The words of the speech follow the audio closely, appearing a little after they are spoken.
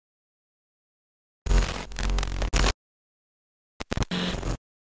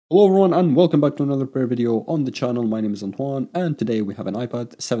Hello everyone and welcome back to another repair video on the channel. My name is Antoine and today we have an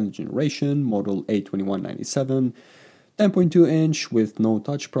iPad 7th generation model A2197 10.2 inch with no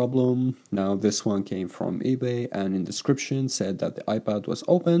touch problem. Now this one came from eBay and in description said that the iPad was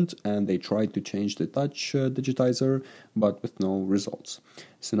opened and they tried to change the touch digitizer but with no results.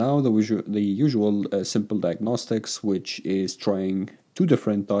 So now the usual simple diagnostics, which is trying two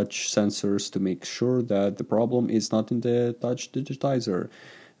different touch sensors to make sure that the problem is not in the touch digitizer.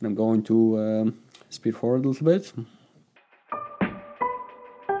 And I'm going to speed forward a little bit.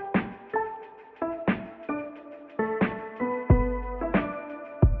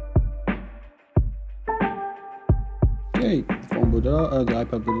 Okay, the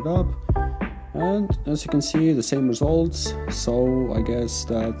iPad booted up, and as you can see, the same results. So I guess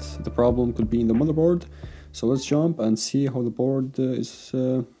that the problem could be in the motherboard. So let's jump and see how the board is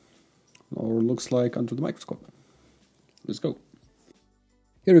or looks like under the microscope. Let's go.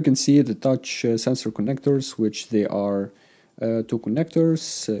 Here you can see the touch sensor connectors, which they are two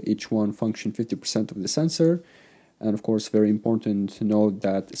connectors, each one function 50% of the sensor. And of course, very important to note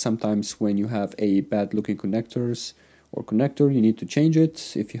that sometimes when you have a bad looking connector, you need to change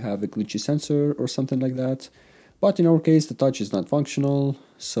it if you have a glitchy sensor or something like that. But in our case, the touch is not functional,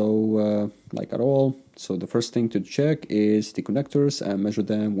 so like at all. So the first thing to check is the connectors and measure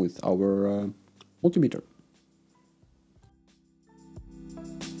them with our multimeter.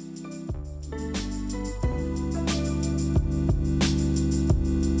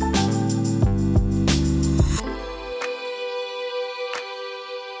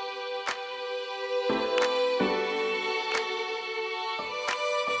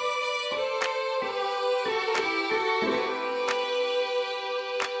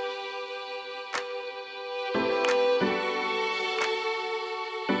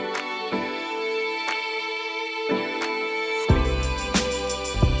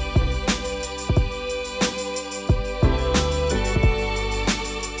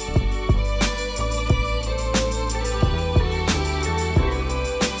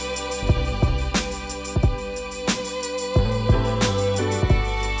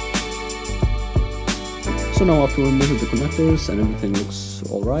 So now after we remove the connectors and everything looks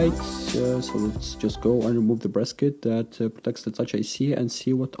alright, so let's just go and remove the brisket that protects the touch IC and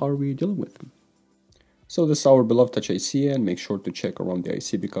see what are we dealing with. So this is our beloved touch IC, and make sure to check around the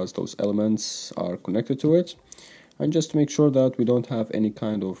IC because those elements are connected to it. And just to make sure that we don't have any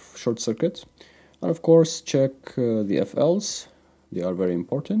kind of short circuit. And of course check the FLs, they are very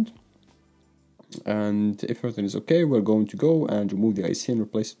important. And if everything is okay, we're going to go and remove the IC and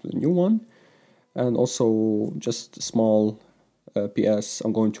replace it with a new one. And also, just a small PS,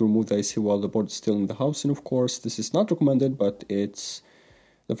 I'm going to remove the IC while the board is still in the house. And of course, this is not recommended, but it's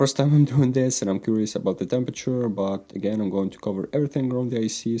the first time I'm doing this and I'm curious about the temperature. But again, I'm going to cover everything around the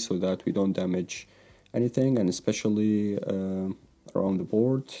IC so that we don't damage anything, and especially around the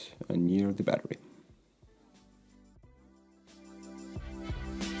board and near the battery.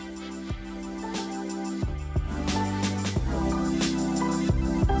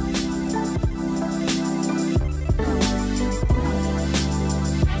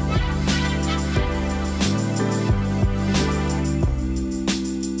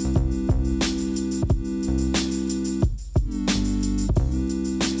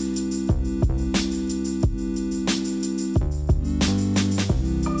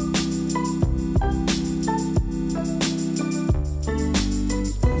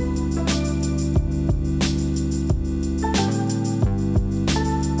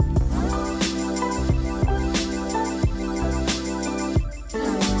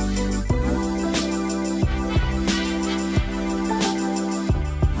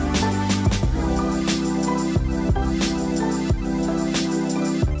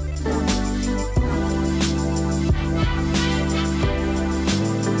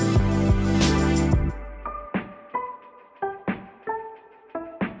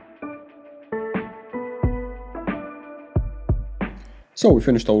 So we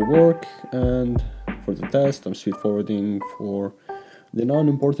finished our work, and for the test I'm speed forwarding for the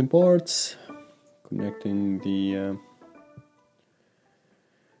non-important parts, connecting the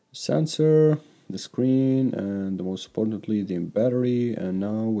sensor, the screen, and most importantly the battery. And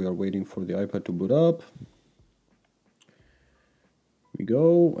now we are waiting for the iPad to boot up. Here we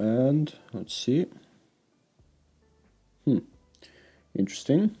go, and let's see.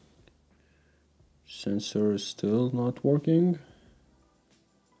 Interesting. Sensor is still not working.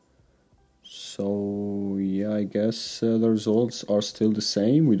 So yeah, I guess the results are still the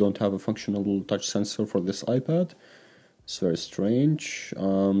same. We don't have a functional touch sensor for this iPad. It's very strange.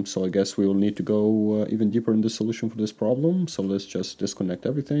 So I guess we will need to go even deeper in the solution for this problem. So let's just disconnect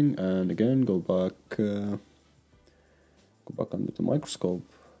everything and again go back under the microscope.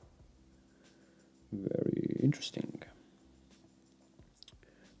 Very interesting.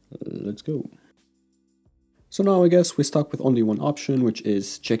 Let's go. So now I guess we're stuck with only one option, which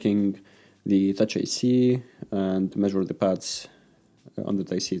is checking the touch IC and measure the pads under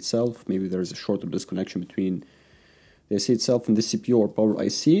the IC itself. Maybe there is a short disconnection between the IC itself and the CPU or power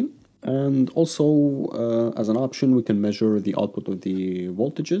IC. And also, as an option, we can measure the output of the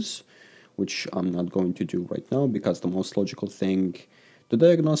voltages, which I'm not going to do right now because the most logical thing to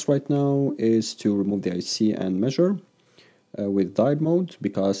diagnose right now is to remove the IC and measure with diode mode,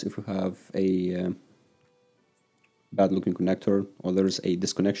 because if you have a bad looking connector or there's a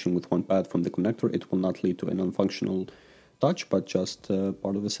disconnection with one pad from the connector, it will not lead to a non-functional touch but just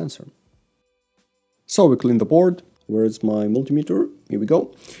part of the sensor. So we clean the board. Where's my multimeter? Here we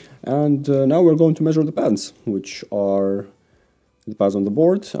go. And now we're going to measure the pads, which are the pads on the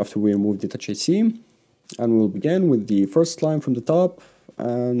board after we remove the touch IC. And we'll begin with the first line from the top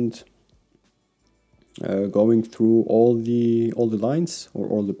and going through all the lines or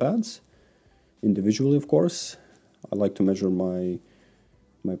all the pads individually, of course. I like to measure my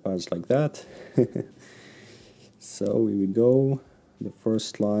pads like that. So here we go, the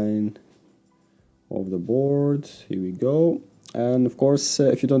first line of the board, here we go. And of course,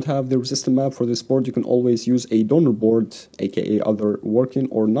 if you don't have the resistor map for this board, you can always use a donor board, aka other working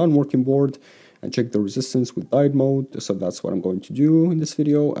or non-working board, and check the resistance with diode mode. So that's what I'm going to do in this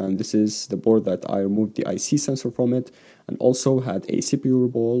video. And this is the board that I removed the IC sensor from it, and also had a CPU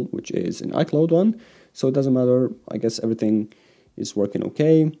reball, which is an iCloud one. So it doesn't matter, I guess everything is working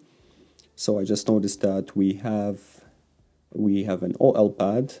okay. So I just noticed that we have an OL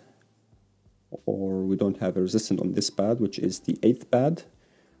pad, or we don't have a resistant on this pad, which is the 8th pad.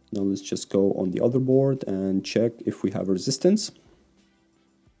 Now let's just go on the other board and check if we have a resistance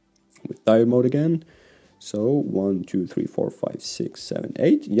with diode mode again. So 1, 2, 3, 4, 5, 6, 7,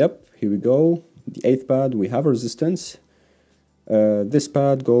 8. Yep, here we go. The 8th pad, we have a resistance. This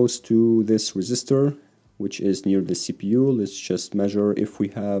pad goes to this resistor, which is near the CPU. Let's just measure if we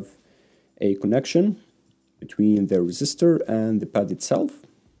have a connection between the resistor and the pad itself.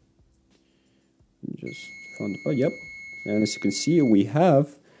 Just found the pad, yep. And as you can see, we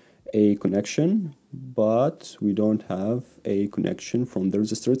have a connection, but we don't have a connection from the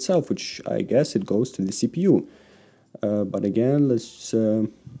resistor itself, which I guess it goes to the CPU. But again, let's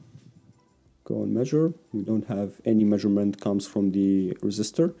go and measure. We don't have any measurement comes from the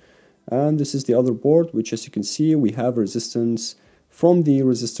resistor. And this is the other board, which, as you can see, we have resistance from the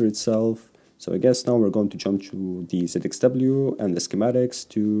resistor itself. So I guess now we're going to jump to the ZXW and the schematics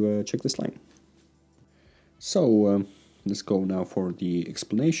to check this line. So let's go now for the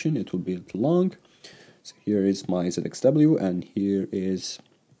explanation. It will be a little long. So here is my ZXW and here is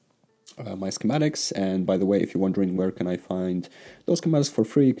my schematics. And by the way, if you're wondering where can I find those schematics for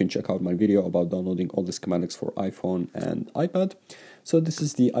free, you can check out my video about downloading all the schematics for iPhone and iPad. So this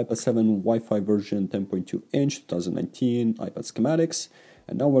is the iPad 7 Wi-Fi version 10.2 inch 2019 iPad schematics.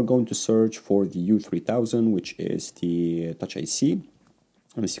 And now we're going to search for the U3000, which is the Touch IC.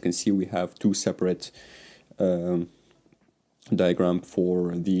 And as you can see, we have two separate diagram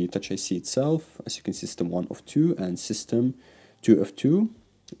for the Touch IC itself. As you can see, system 1 of 2 and system 2 of 2.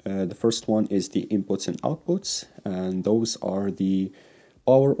 The first one is the inputs and outputs, and those are the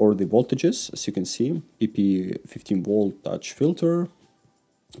power or the voltages, as you can see, PP 15 volt touch filter,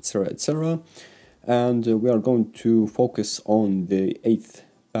 etc, etc. And we are going to focus on the 8th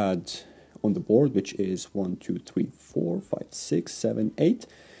pad on the board, which is 1, 2, 3, 4, 5, 6, 7, 8.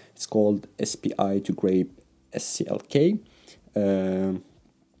 It's called SPI to grape SCLK.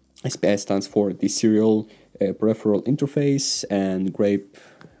 SPI stands for the serial peripheral interface, and grape,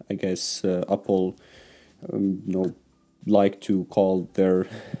 I guess Apple like to call their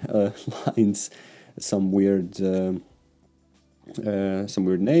lines some weird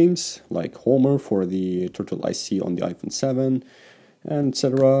names, like Homer for the Turtle IC on the iPhone 7, and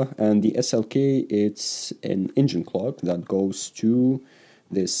etc. And the SLK, it's an engine clock that goes to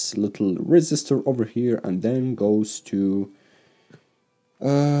this little resistor over here and then goes to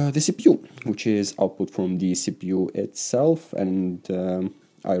the CPU, which is output from the CPU itself. And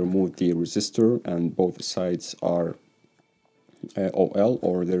I removed the resistor, and both sides are OL,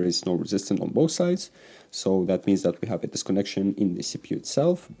 or there is no resistance on both sides. So that means that we have a disconnection in the CPU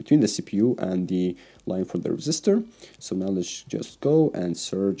itself, between the CPU and the line for the resistor. So now let's just go and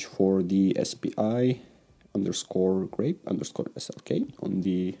search for the SPI underscore grape underscore SLK on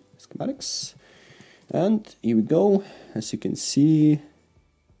the schematics. And here we go. As you can see,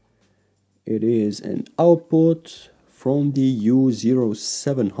 it is an output from the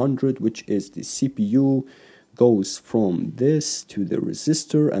U0700, which is the CPU, goes from this to the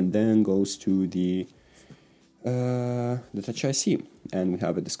resistor and then goes to the touch IC, and we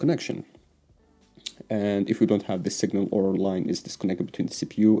have a disconnection. And if we don't have this signal or line is disconnected between the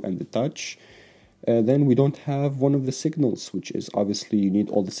CPU and the touch, then we don't have one of the signals, which is obviously you need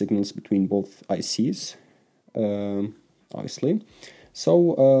all the signals between both ICs, obviously.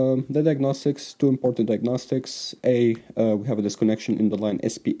 So the diagnostics, two important diagnostics. A, we have a disconnection in the line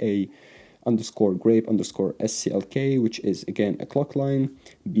SPA underscore grape underscore SCLK, which is again a clock line.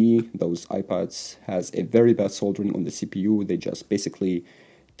 B, those iPads has a very bad soldering on the CPU. They just basically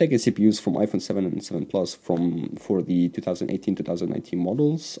take the CPUs from iPhone 7 and 7 Plus for the 2018-2019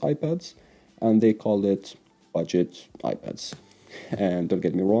 models iPads, and they call it budget iPads. And don't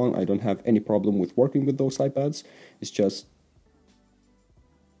get me wrong, I don't have any problem with working with those iPads. It's just,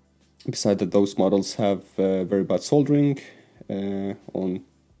 besides that those models have very bad soldering on,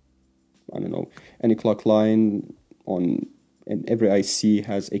 I don't know, any clock line on, and every IC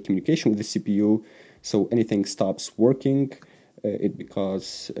has a communication with the CPU, so anything stops working, it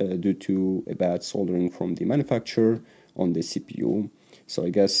because due to a bad soldering from the manufacturer on the CPU. So I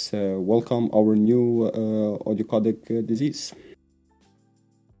guess welcome our new audio codec disease.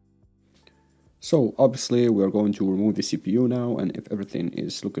 So obviously we are going to remove the CPU now, and if everything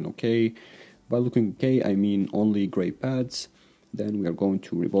is looking okay, by looking okay I mean only gray pads, then we are going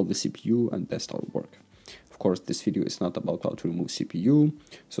to reball the CPU and test our work. Of course, this video is not about how to remove CPU,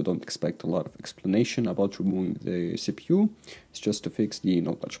 so don't expect a lot of explanation about removing the CPU. It's just to fix the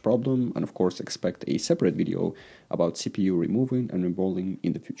no-touch problem, and of course expect a separate video about CPU removing and reballing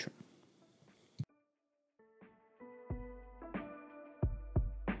in the future.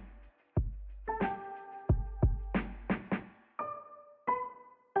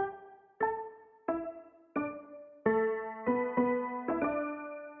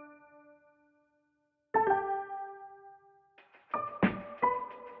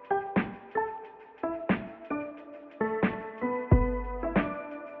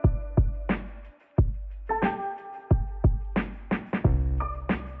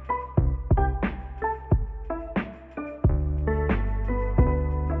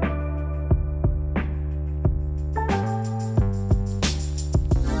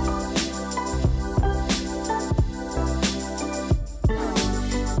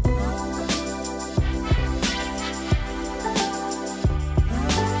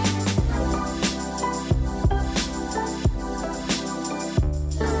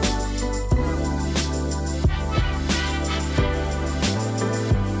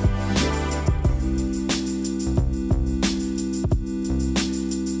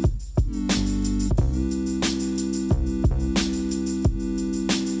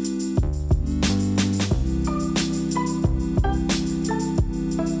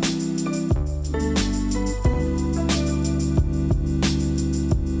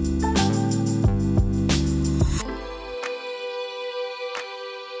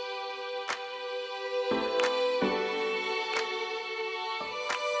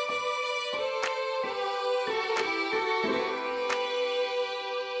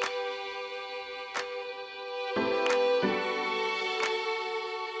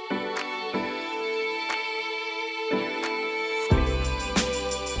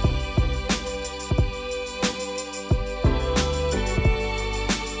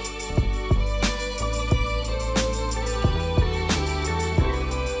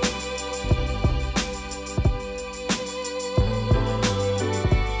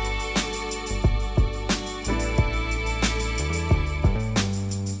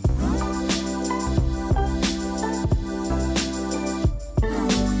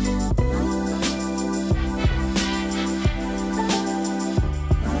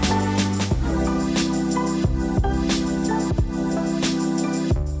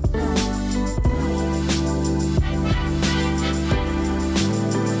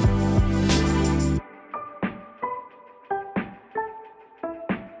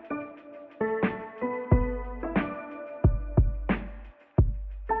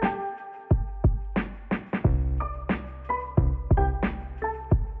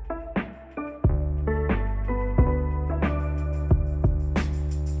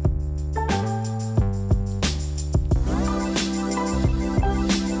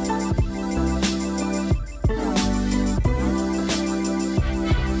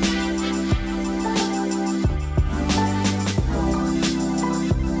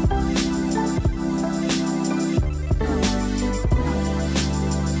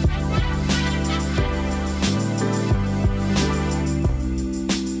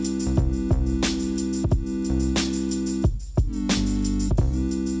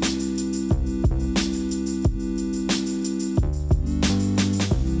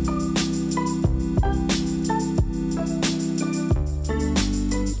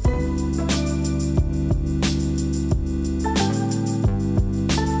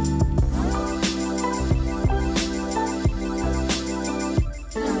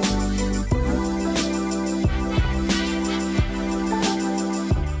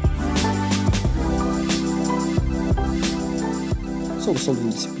 So soldering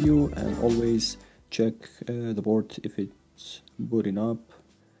the CPU, and always check the board if it's booting up.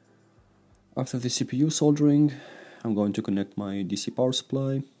 After the CPU soldering, I'm going to connect my DC power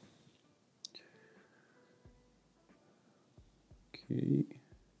supply. Okay.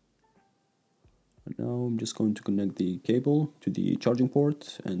 And now I'm just going to connect the cable to the charging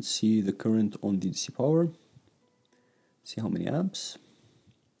port and see the current on the DC power. See how many amps.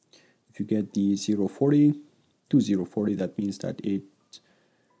 If you get the 040 to 040, that means that it's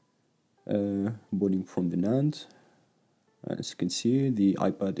booting from the NAND. As you can see, the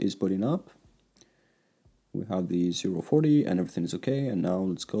iPad is booting up. We have the 040 and everything is okay. And now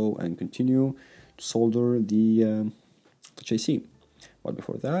let's go and continue to solder the Touch IC. But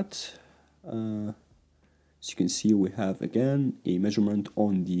before that, as you can see, we have again a measurement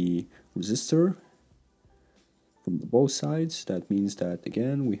on the resistor from both sides. That means that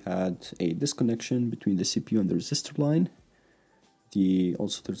again we had a disconnection between the CPU and the resistor line.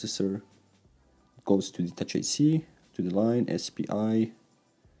 Also the resistor goes to the Touch IC, to the line SPI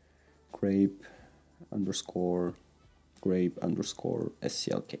grape underscore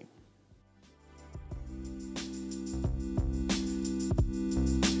SCLK.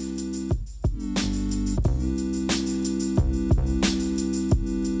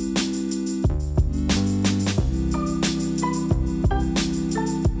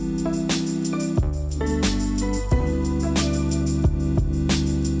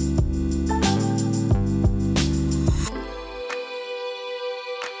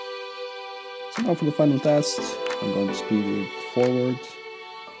 So now for the final test, I'm going to speed forward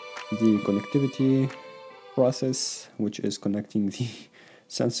the connectivity process, which is connecting the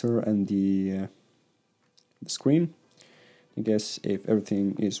sensor and the screen. I guess if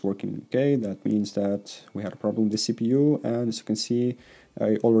everything is working okay, that means that we had a problem with the CPU, and as you can see,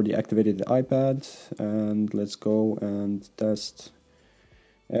 I already activated the iPad, and let's go and test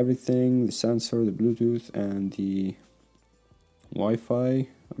everything, the sensor, the Bluetooth, and the Wi-Fi.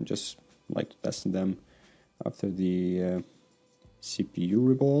 I'm just testing them after the CPU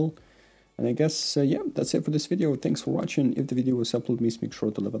reball. And I guess, yeah, that's it for this video. Thanks for watching. If the video was helpful, please make sure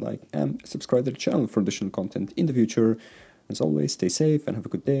to leave a like and subscribe to the channel for additional content in the future. As always, stay safe and have a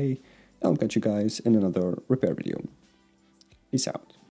good day. I'll catch you guys in another repair video. Peace out.